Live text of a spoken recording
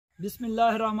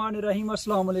बिस्मिल्लाहिर्रहमानिर्रहीम।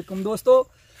 अस्सलाम वालेकुम दोस्तों,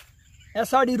 ਇਹ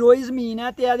ਸਾਡੀ ਰੋਈ ਜ਼ਮੀਨ है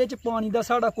तो ਇਹਦੇ 'ਚ पानी का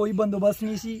साड़ा कोई बंदोबस्त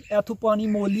नहीं सी। इत्थों पानी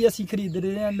मुੱਲ ही ਅਸੀਂ खरीद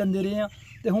रहे हैं लेंदे रहे हैं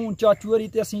ते हुण चाचू हरी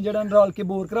ते ਅਸੀਂ ਜਿਹੜਾ ਰਲ के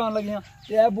बोर करान लगे हैं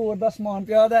ते ਇਹ बोर ਦਾ समान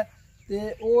पिया दा ते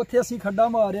ਉਹ ਉੱਥੇ ਅਸੀਂ खड्डा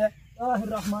मारिया।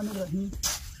 रहमानिर्रहीम।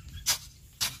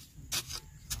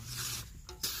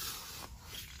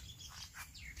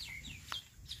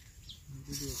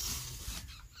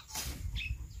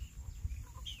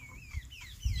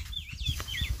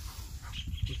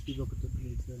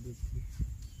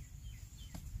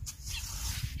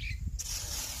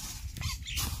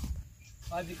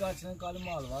 आज कल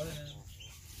मालवा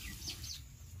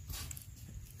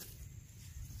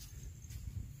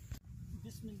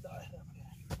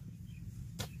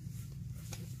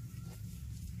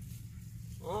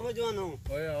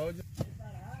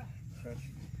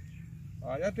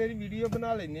आजा तेरी वीडियो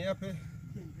बना लेने आ फिर।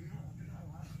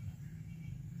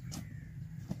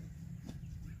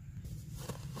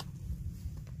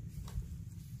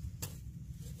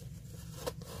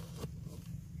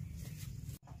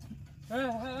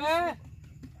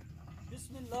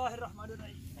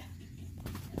 बिस्मिल्लाहिर्रहमानिर्रहीम।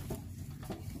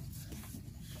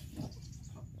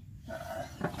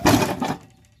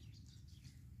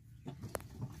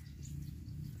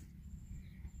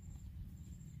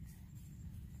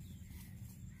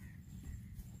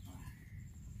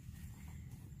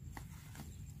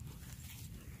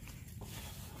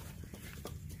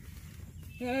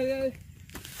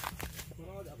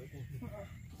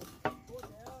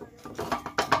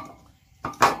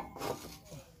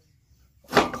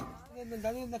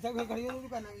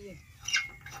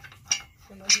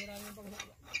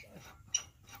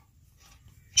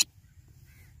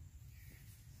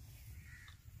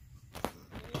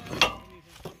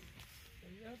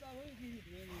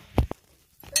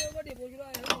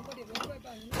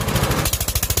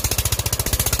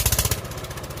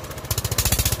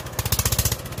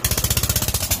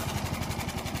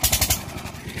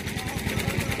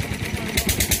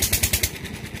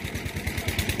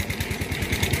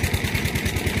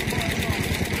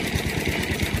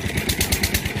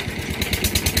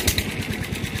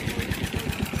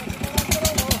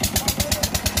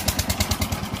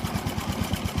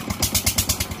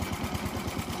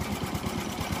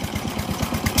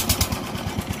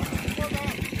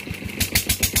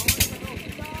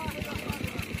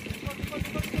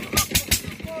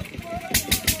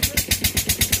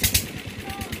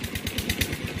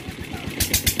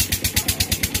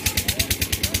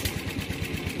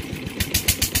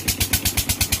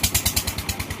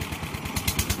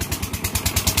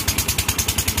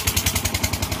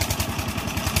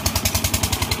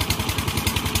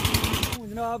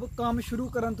 जनाब काम शुरू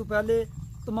करने तो पहले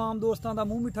तमाम दोस्तों का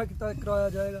मुंह मीठा कराया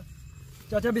जाएगा।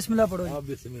 चाचा बिस्मिल्लाह पढ़ो जी।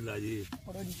 बिस्मिल्लाह जी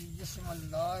पढ़ो जी।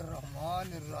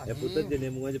 बिस्मिल्लाहिर्रहमानिर्रहीम। पुत्र जिन्ने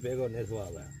मुंह च पेगा उन्ने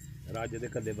सवाल है, राज्य दे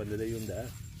कदे बंदे दा ही हुंदा है।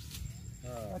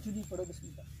 हां चाचू जी पढ़ो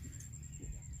बिस्मिल्लाह।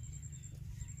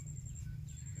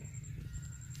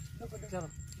 चलो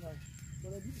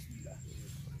पढ़ो जी बिस्मिल्लाह।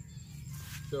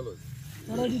 चलो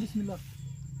पढ़ो जी बिस्मिल्लाह।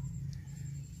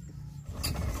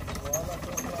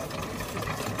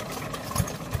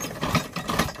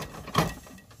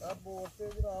 बोलते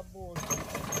जनाब बोलते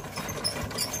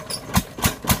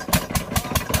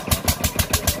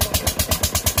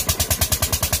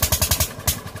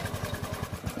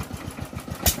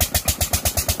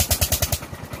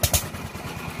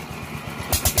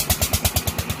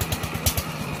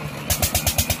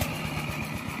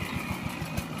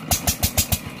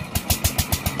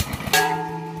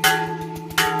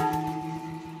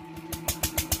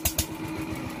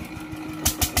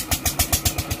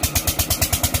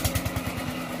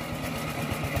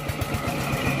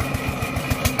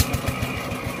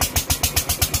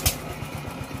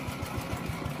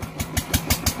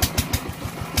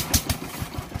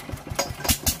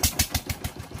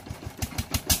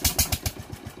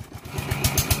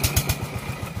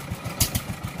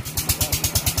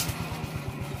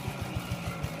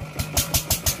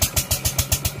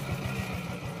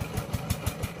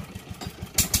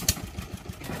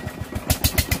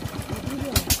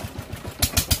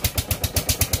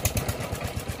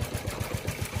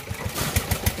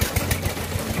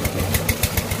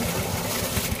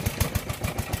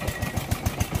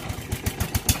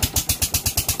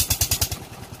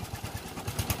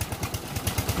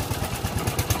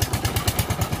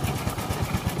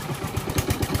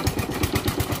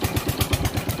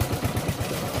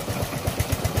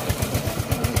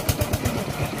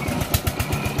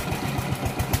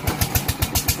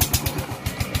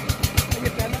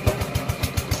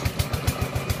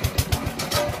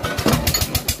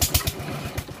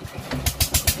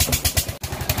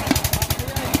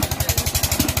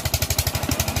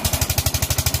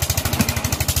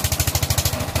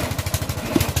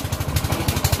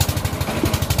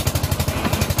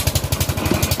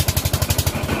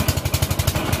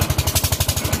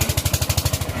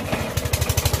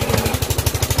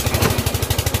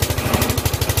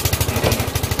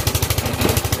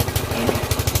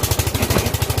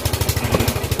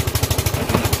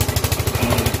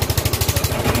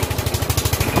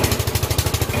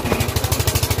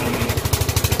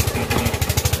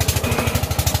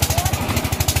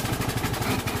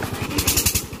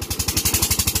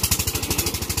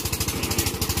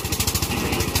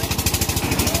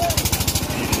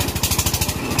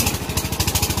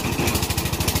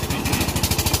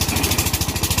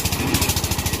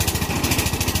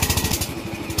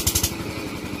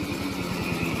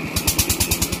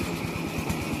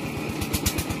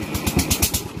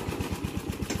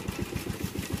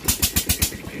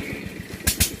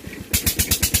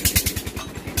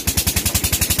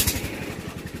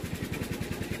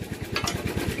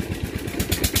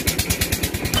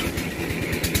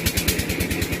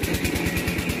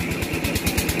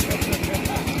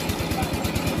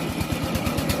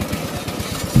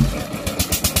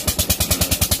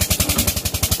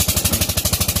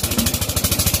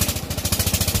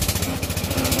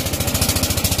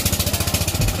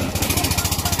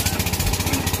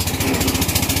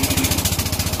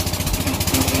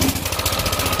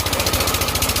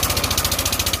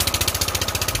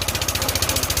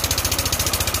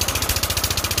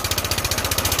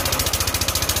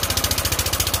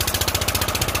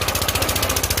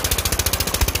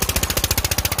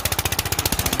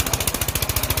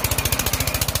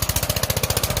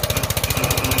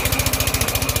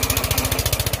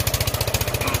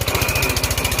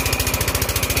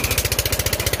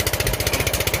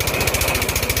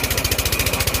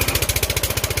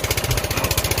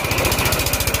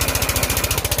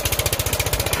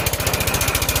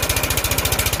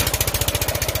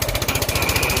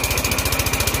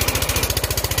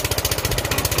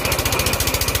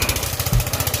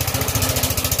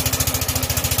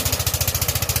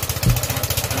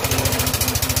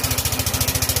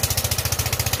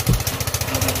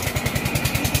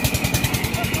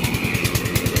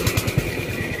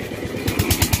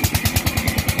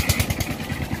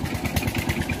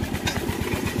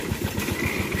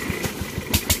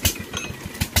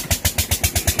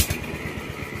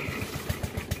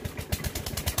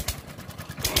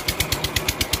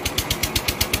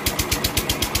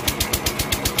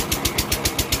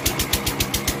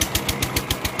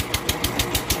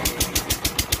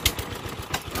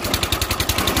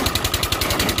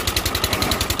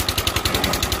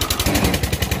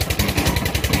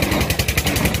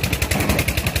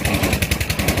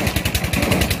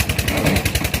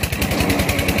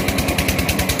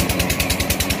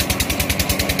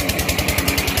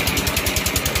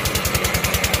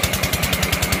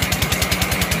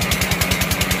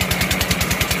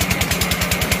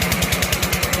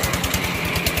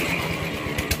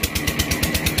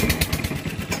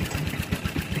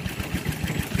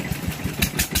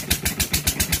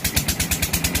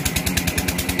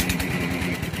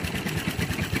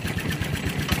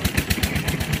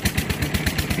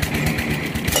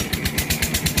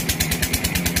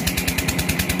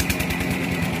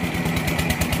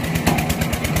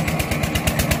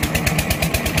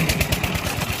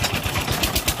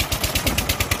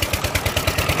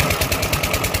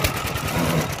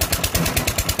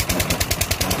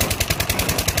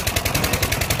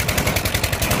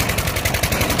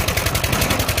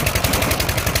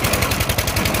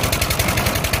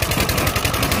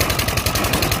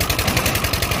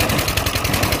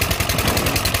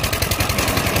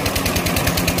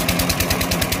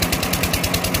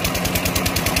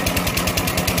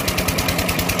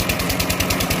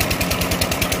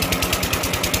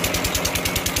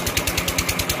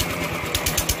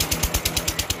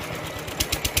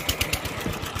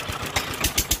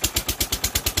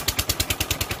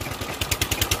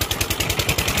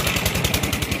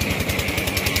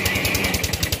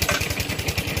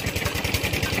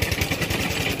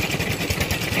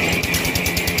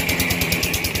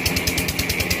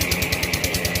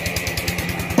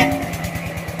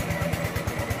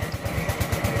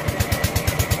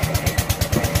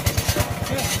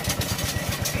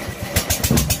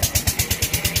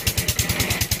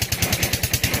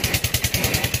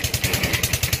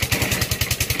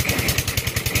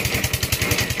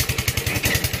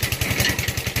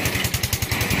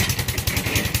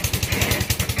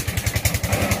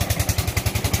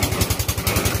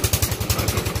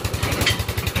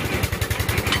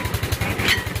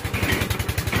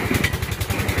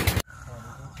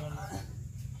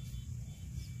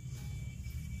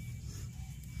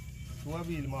तू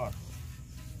व्हील मार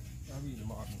व्हील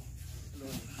मार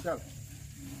चल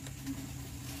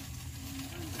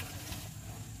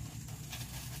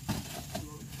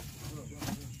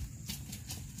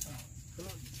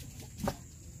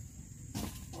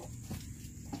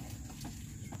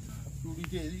टूटी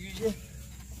घेरी गई है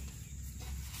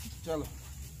चलो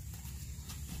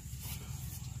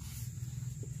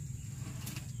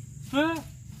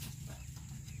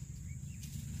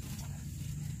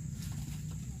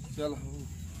चल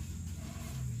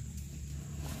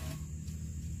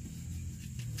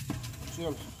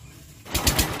चल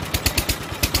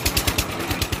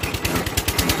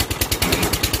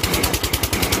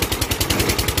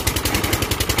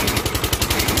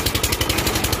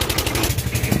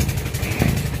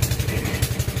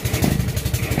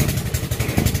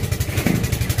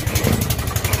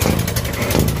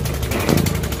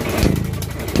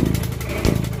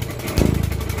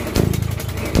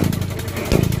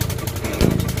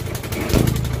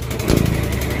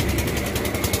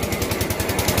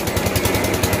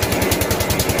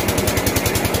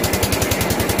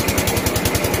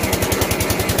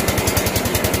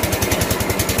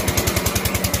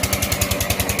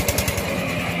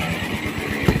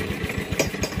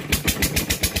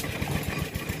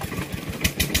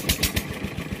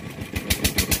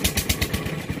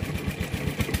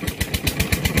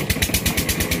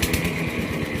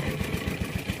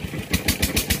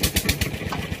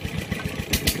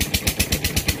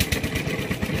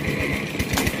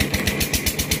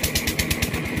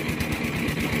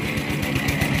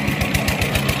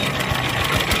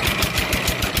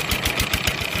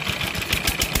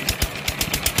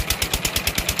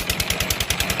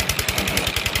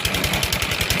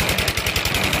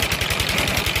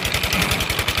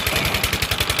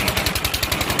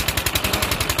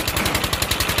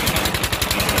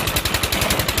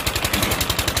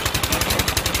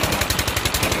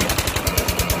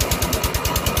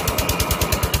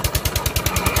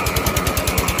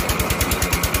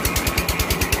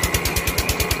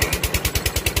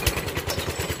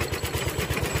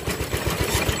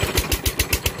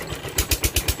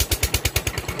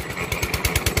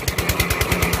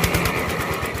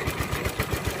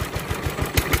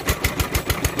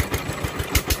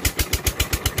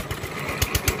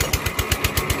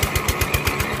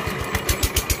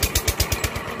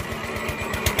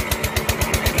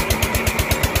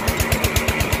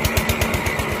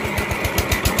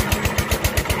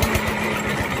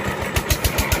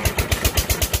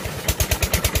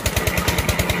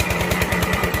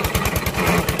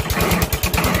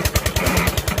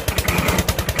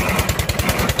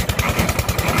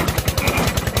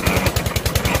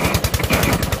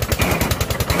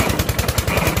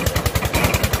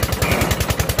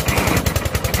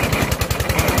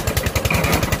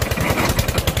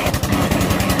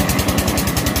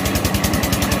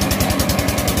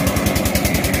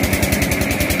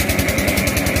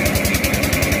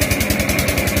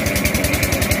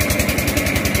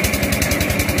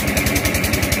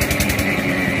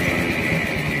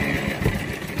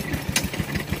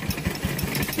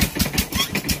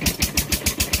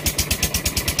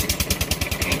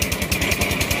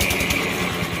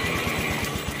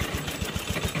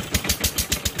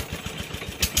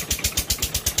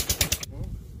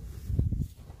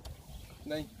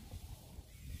नहीं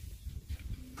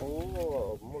ओ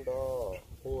मुंडा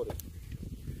और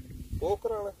वो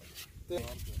कराना ते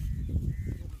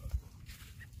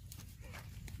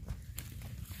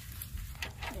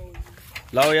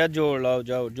लाओ यार जोड़ लाओ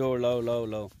जाओ जोड़ लाओ लाओ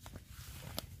लाओ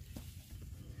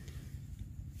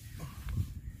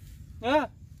हाँ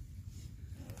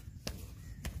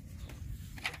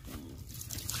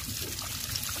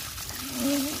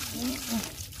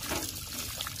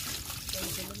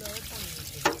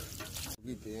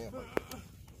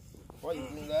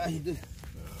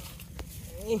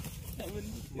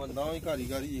बंदा ही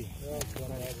कारीगरी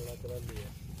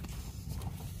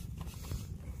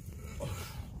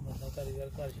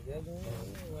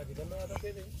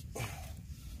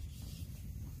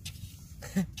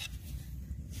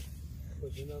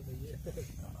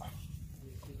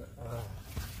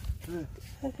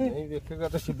नहीं देखेगा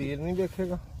तो शबीर नहीं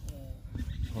देखेगा।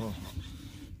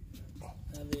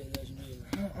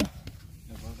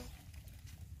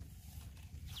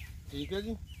 ठीक है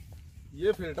जी,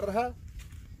 ये फिल्टर है,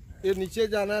 ये नीचे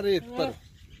जाना है रेत पर,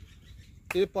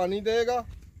 ये पानी देगा,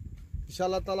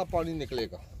 इंशाल्लाह ताला पानी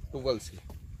निकलेगा ट्यूबवेल से।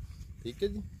 ठीक है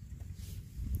जी।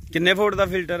 कितने फुट का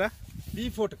फिल्टर है? 20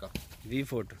 फुट का। 20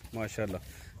 फुट माशाल्लाह।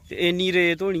 ते इन्नी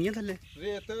रेत होनी है थल्ले?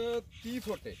 रेत 30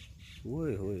 फुट है।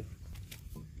 ओए होए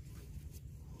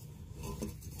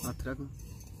हाथ रख।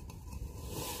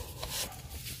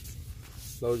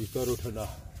 ਲਓ ਜੀ ਕਰੋ ਠੰਡਾ।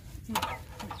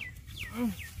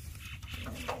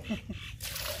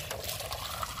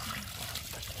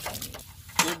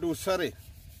 ਇਹ ਡੂਸਰ ਹੈ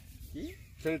ਕੀ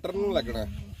ਫਿਲਟਰ ਨੂੰ ਲੱਗਣਾ।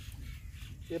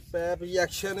 ਇਹ ਪੈਪ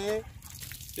ਇੰਜੈਕਸ਼ਨ ਹੈ,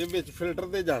 ਇਹ ਵਿੱਚ ਫਿਲਟਰ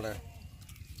ਤੇ ਜਾਣਾ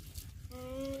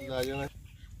ਲਾ ਜਾਣਾ।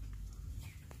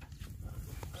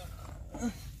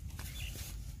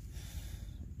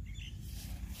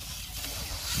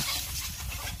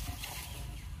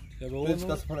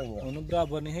 ਉਹਨੂੰ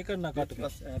ਬਰਾਬਰ ਨਹੀਂ ਕਰਨਾ ਕੱਟ ਕੇ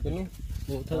ਕਿਹਨੂੰ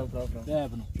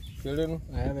ਪੈਪ ਨੂੰ ਕਿਹੜੇ ਨੂੰ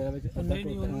ਐ ਮੇਰਾ ਵਿੱਚ ਨਹੀਂ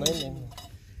ਨਹੀਂ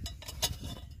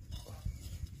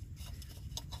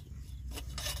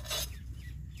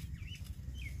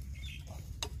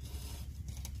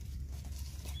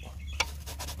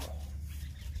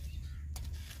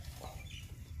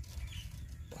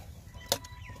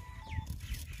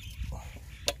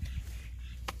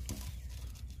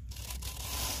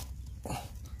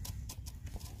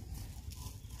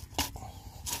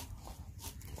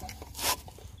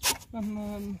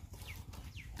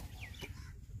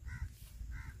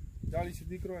ਜਾਲੀ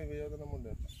ਸਿੱਧੀ ਕਰਵਾਈ ਵੇ ਉਹਦਾ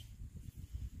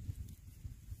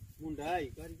ਮੁੰਡਾ ਆਈ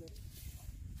ਕਾਰੀਗਰ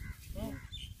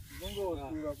ਗੰਗੋ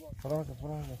ਫਰਾਂਕ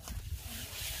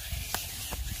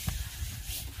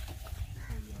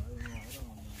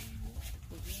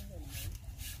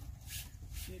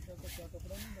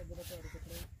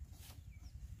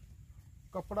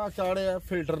कपड़ा चाड़े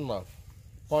फिल्टर नाल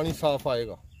पानी साफ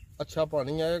आएगा, अच्छा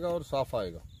पानी आएगा और साफ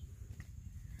आएगा।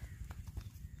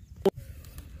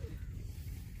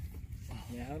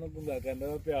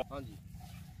 हाँ जी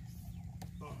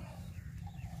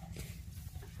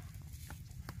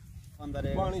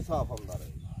पानी साफ आंदा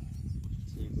रहेगा।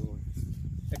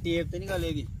 टेप तो नहीं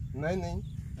गलेगी? नहीं नहीं,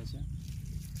 अच्छा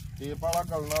टेप वाला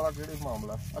गलने वाला केड़े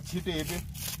मामला, अच्छी टेप है।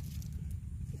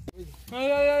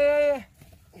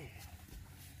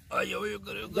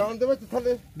 जानते विच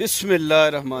थले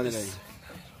बिस्मिल्लाहिर्रहमानिर्रहीम।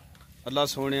 अल्लाह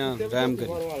सोनिया रहम करे।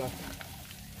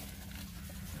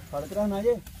 फड़क रहा ना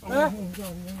जे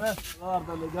हार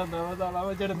तो ले जांदा वा साला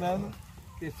वा चढ़ना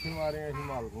तेसे मारे ऐसी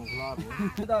माल को खिला दे।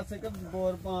 दस के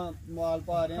बोर माल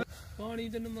पा रहे हैं पानी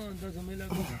तो नमान दा समय लग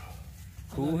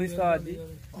खूह ही उस्ताद जी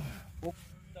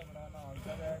तगड़ा नाल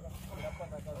दा रहेगा मेरा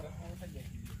पता करके खूह से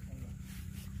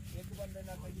एक बंदे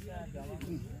ना कहीं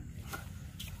जावांगे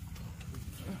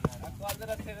गल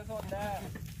रखे ते सुन ले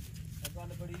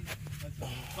गल बड़ी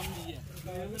कमली है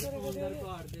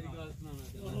रिकॉर्ड तेरी गल सुनाना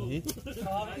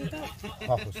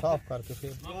आहो साफ करके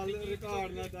फिर गल रिकॉर्ड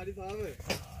ना तारी साहब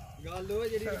गल हो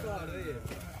जेडी रिकॉर्ड होई है।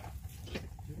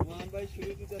 मान भाई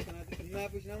शुरू तो दसना ते मैं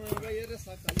पूछना मान भाई ये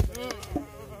रस्सा खाली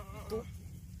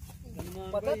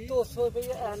पता 200 रुपए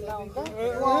ऐना होंदा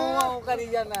वाओ करी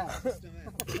जाना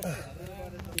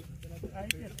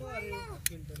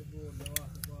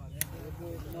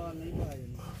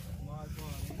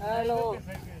हेलो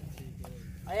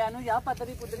आया नु या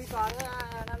पतरी पुतरी कार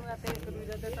एना नु ते एक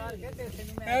दूजे ते तार के तेसे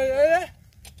नु मैं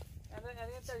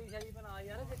अरे तरी शरी बना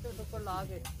यार जिट्टो टुक्कर ला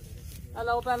के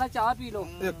लो पहला चाह पी लो।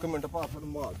 एक मिनट पा फिर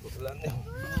माल पुछ लेने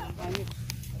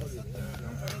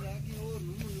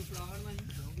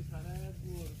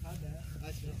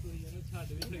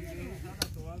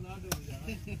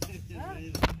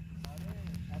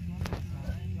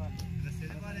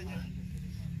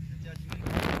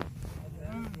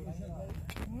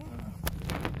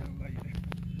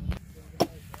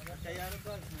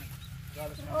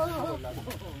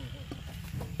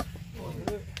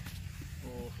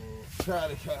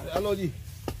हेलो जी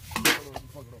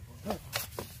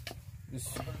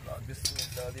बिस्मिल्लाह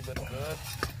बिस्मिल्लाह दी बरकत।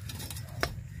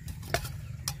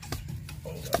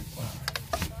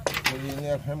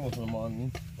 ये है मुसलमान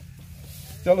नहीं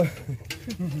चलो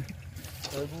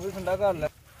ठंडा कर ले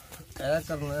ऐ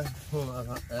करना है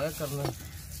ऐ करना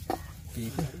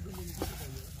ठीक है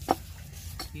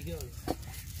ठीक है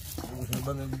दूसरे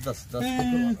बंदे 10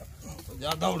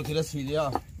 ज्यादा उड़ के रसी लिया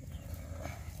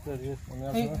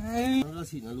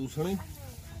रसी ना लूसनी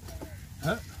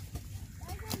है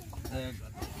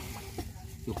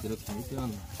चुप रखनी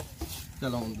ध्यान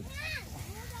चल आउंदे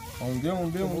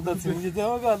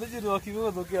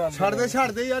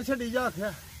छड़ दे यार छड़ी जा आख्या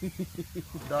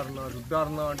डरना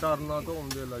डरना तो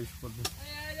आउंदे लाइफ पर।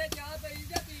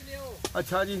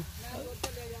 अच्छा जी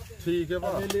ठीक है भा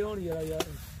यार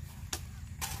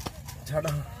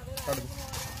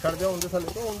छड़ दे आउंदे थले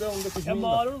तो आउंदे कुछ नहीं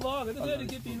माल हूं वाह के फिर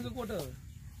की पीन के कोट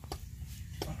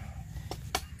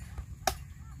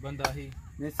बंदा ही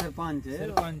ने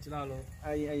सरपंच ला लो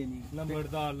आई नहीं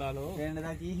लंबड़दार ला लो पिंड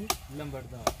दा की ही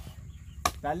लंबड़दार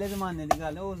पहले जमाने दी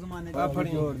गल उस जमाने दी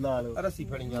फड़ी जोड़ ला लो रस्सी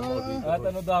फड़ियां मोटी आ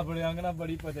तन्नू दाबड़ियां ना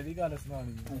बड़ी पते दी गल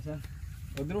सुनानी अच्छा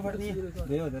उधरों फड़नी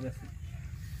दे उधर रस्सी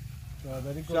दादा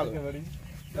दी कोट के बड़ी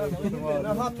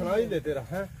हथ ना ही ले तेरा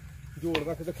है जोड़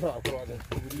रख तो खराब करवा दे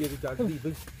वीडियो की जल्दी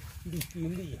डिस्की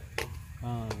हुंदी है।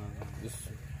 हां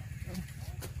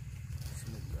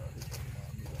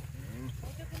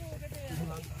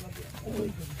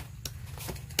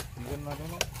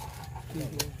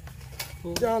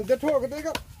जान दे ठोक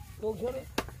देगा ठोक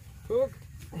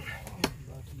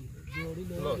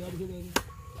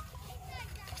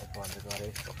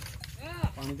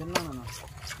पानी कितना ना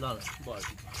ला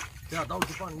बाल्टी ज्यादा उठ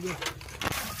पानी दे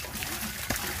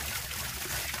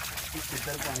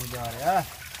किधर पानी जा रहा है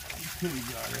ठीक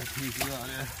जा रहा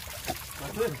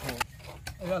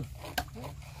चल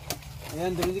ये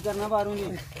अंदर ही करना बाहरों जी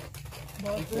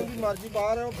बस तेरी मर्जी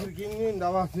बाहर है फिर की नहीं हुंदा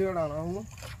वास्ते हड़ाना हूं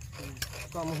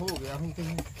काम हो गया हूं तुम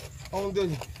आउंदे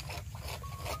जी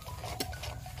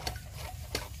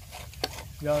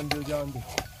जान दे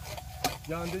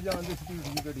स्पीड की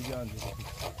गड्डी जान दे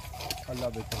अल्लाह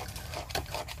बेटा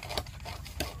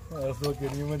ऐसो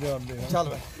केड़ी में जान दे चल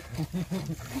भाई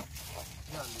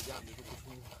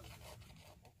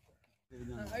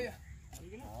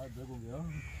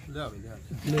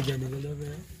ले जाने वाला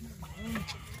है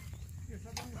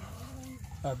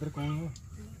इधर कौन है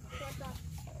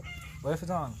ਓਏ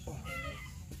ਫਜ਼ਾਨ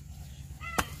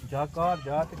ਜਾ ਘਰ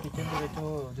ਜਾ ਤੇ ਕਿਚਨ ਦੇ ਵਿੱਚ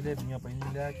ਉਹ ਜਲੇਬੀਆਂ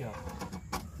ਪਈਆਂ ਲੈ ਕੇ ਆ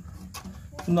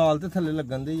नाल ते थल्ले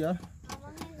लगन दे यार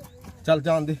चल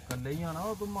जान दे ਕੱਲੇ ਹੀ ਆਣਾ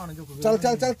ਉਹ ਤੂੰ ਮਨ ਝੁਕ चल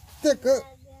तिक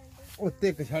ओ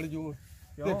तिक छड़ जो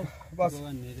तिक बस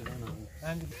ਇੰਨੇ ਜਿਹੜਾ ਨਾ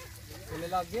इंज ਕੋਲੇ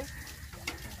ਲੱਗ ਗਏ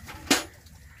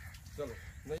चलो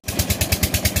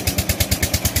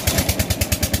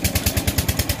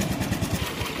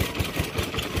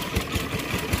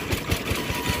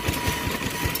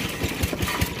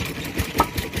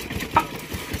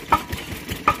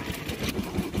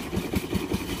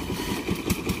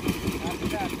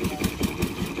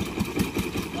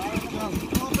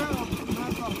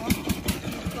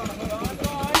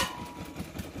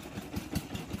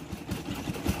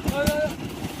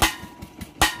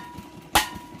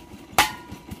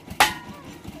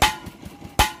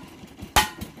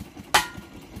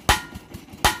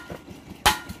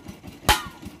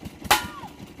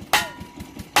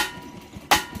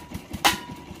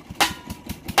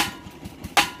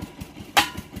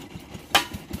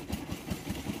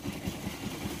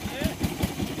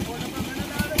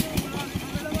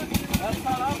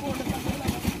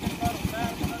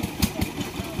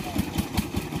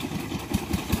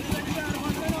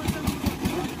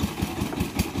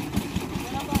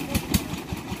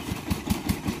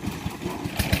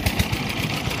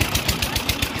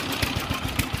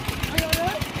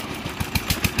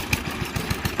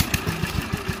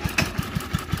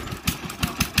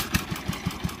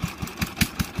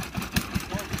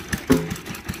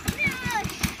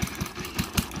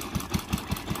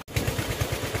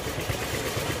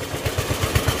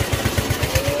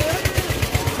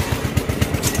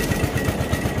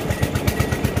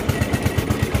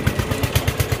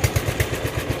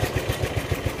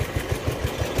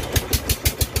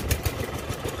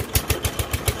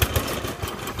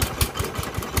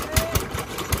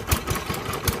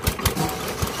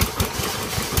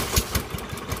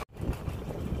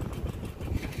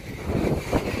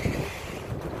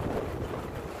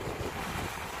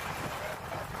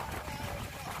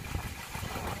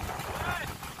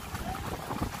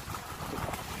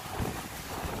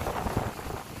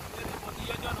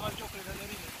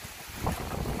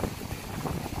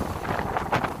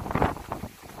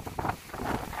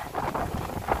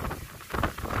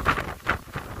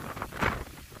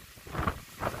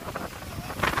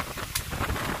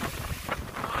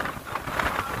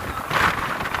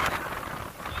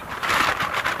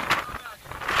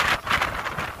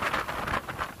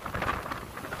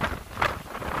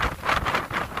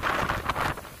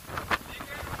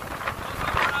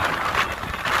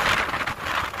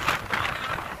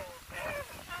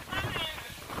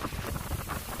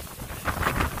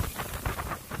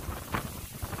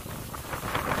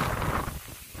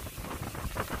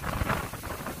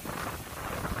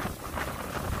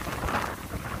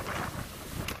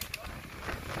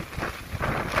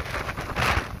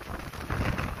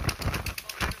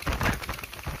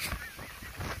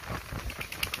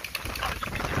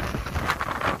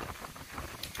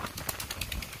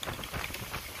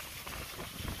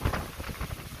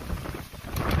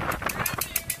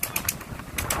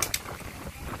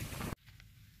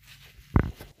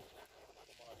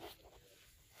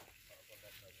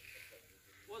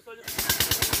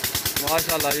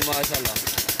माशाल्लाह जी माशाल्लाह।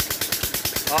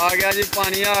 आ गया जी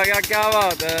पानी आ गया, क्या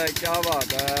बात है क्या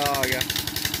बात है, आ गया।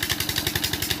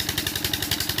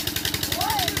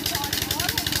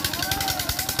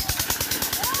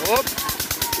 ओप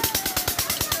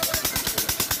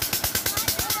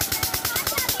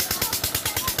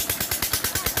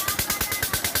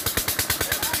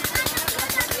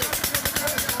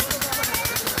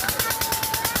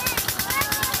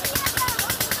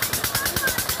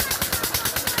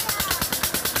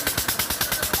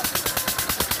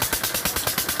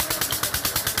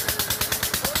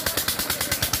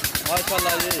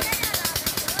माशाल्लाह जी,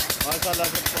 माशाल्लाह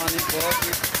से पानी बहुत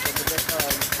ही जबरदस्त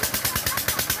है।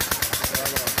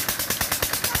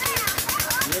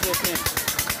 ये देखें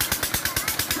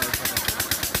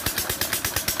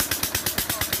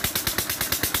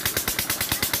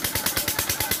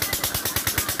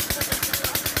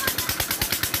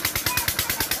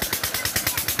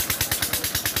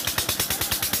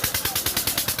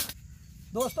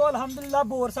दोस्तों, अलहमदुलिल्लाह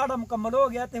बोर साड़ा मुकम्मल हो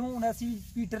गया। तो हुण असी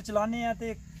हीटर चलाने हैं ते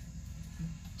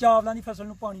चावलों की फसल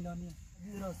नूं पानी लाने हैं।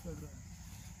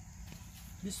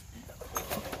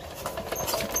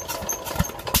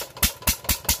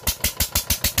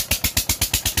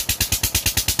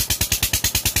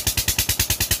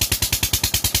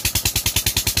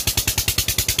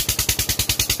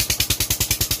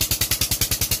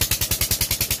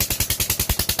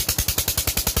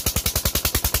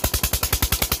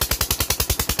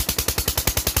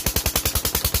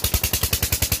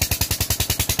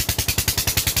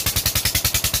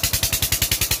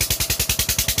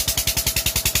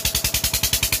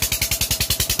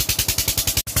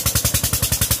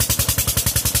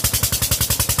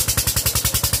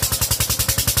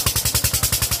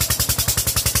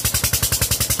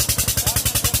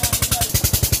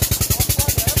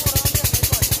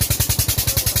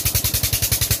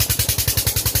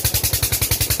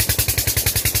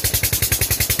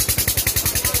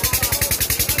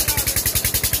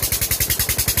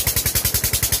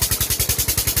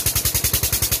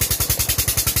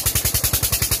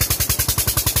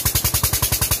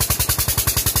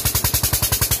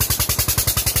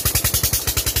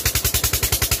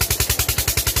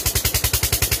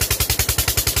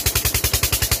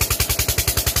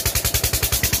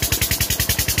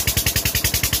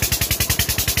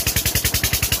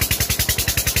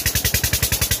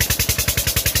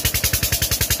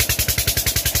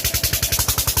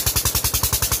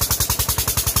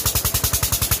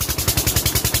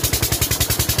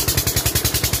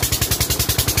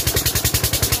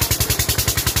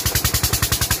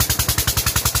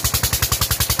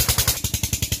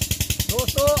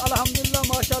 दोस्तों अलहमदुलिल्लाह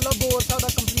माशाल्लाह बोर साड़ा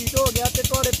कंप्लीट हो गया। तो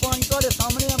थोड़े पानी थोड़े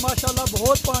सामने है माशाल्लाह,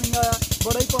 बहुत पानी आया,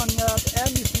 बड़ा ही पानी आया। तो यह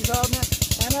मिस्त्री साहब ने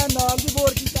एना नाल भी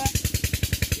बोर किया,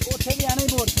 उत्थे भी एना ही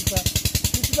बोर किया।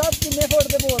 मिस्त्री साहब किन्ने फुट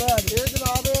के बोर है? ये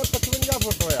जनाब 55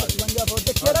 फुट होया। 55 फुट।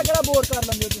 तो केड़ा बोर कर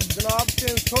लेंगे तुम जनाब?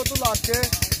 300 तो लाके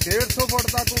 150 फुट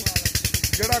तक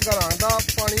ਜਿਹੜਾ ਘਰਾਂ ਦਾ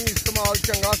ਪਾਣੀ ਇਸਤੇਮਾਲ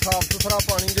ਚੰਗਾ ਸਾਫ ਸੁਥਰਾ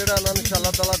ਪਾਣੀ ਜਿਹੜਾ ਇਹਨਾਂ ਨੂੰ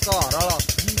ਇਨਸ਼ਾਅੱਲਾ ਤਾਲਾ ਘਰ ਵਾਲਾ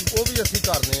ਉਹ ਵੀ ਅਸੀਂ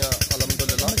ਕਰਨੇ ਆ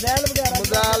ਅਲਹਮਦੁਲਿਲਾ। ਮਜ਼ੈਲ ਵਗੈਰਾ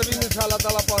ਮਜ਼ੈਲ ਵੀ ਇਨਸ਼ਾਅੱਲਾ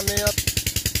ਤਾਲਾ ਪਾਣੇ ਆ,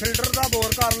 ਫਿਲਟਰ ਦਾ ਬੋਰ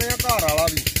ਕਰਨੇ ਆ ਘਰ ਵਾਲਾ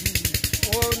ਵੀ।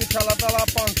 ਉਹ ਇਨਸ਼ਾਅੱਲਾ ਤਾਲਾ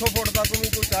 500 ਫੁੱਟ ਤੱਕ ਵੀ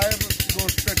ਕੋਈ ਚਾਹੇ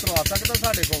ਦੋਸਤ ਤੇ ਕਰਵਾ ਸਕਦਾ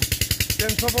ਸਾਡੇ ਕੋਲ।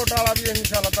 300 ਫੁੱਟ ਵਾਲਾ ਵੀ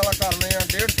ਇਨਸ਼ਾਅੱਲਾ ਤਾਲਾ ਕਰਨੇ ਆ,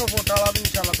 150 ਫੁੱਟ ਵਾਲਾ ਵੀ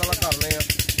ਇਨਸ਼ਾਅੱਲਾ ਤਾਲਾ ਕਰਨੇ ਆ।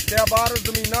 ਤੇ ਆ ਬਾਹਰ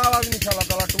ਜ਼ਮੀਨਾਂ ਵਾਲਾ ਵੀ ਇਨਸ਼ਾਅੱਲਾ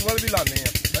ਤਾਲਾ ਟੂਬਲ ਵੀ ਲਾਣੇ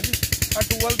ਆ। ਹਾਂਜੀ, ਆ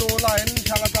ਟੂਬਲ 2 ਲਾਏ ਨੇ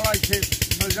ਇਨਸ਼ਾਅੱਲਾ ਤਾਲਾ। ਇੱਥੇ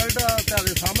ਰਿਜ਼ਲਟ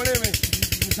ਤੁਹਾਡੇ ਸਾਹਮਣੇ ਵੇ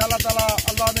इंशाअल्लाह ताला।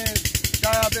 अल्लाह ने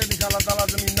चाहा तो इंशाअल्लाह ताला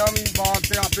जमीना भी आबाद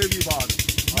ते आपे भी आबाद,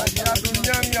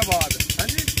 दुनिया भी आबाद। हाँ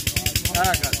जी,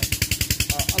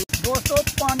 दोस्तों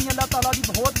पानी अल्लाह ताला की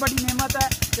बहुत बड़ी नेमत है।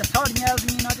 तो साड़ियाँ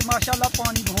जमीनों च माशाल्लाह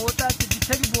पानी बहुत है। तो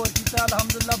जिथे भी बोर किया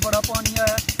अलहमदुलिल्लाह बड़ा पानी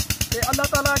आया। तो अल्लाह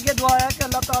ताला अगे दुआ है कि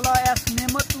अल्लाह ताला इस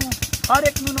नेमत को हर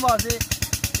एक नूं नवाजे।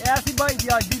 ऐसी भाई की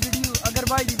अज की वीडियो, अगर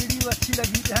भाई की वीडियो अच्छी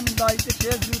लगी तो हमें लाइक तो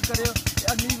शेयर जरूर करो।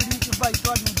 अगली वीडियो भाई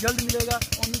तो जल्द मिलेगा।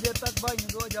 उन्नी देर तक भाई ने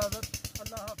दो इजाज़त।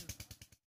 अल्लाह हाफ़िज़।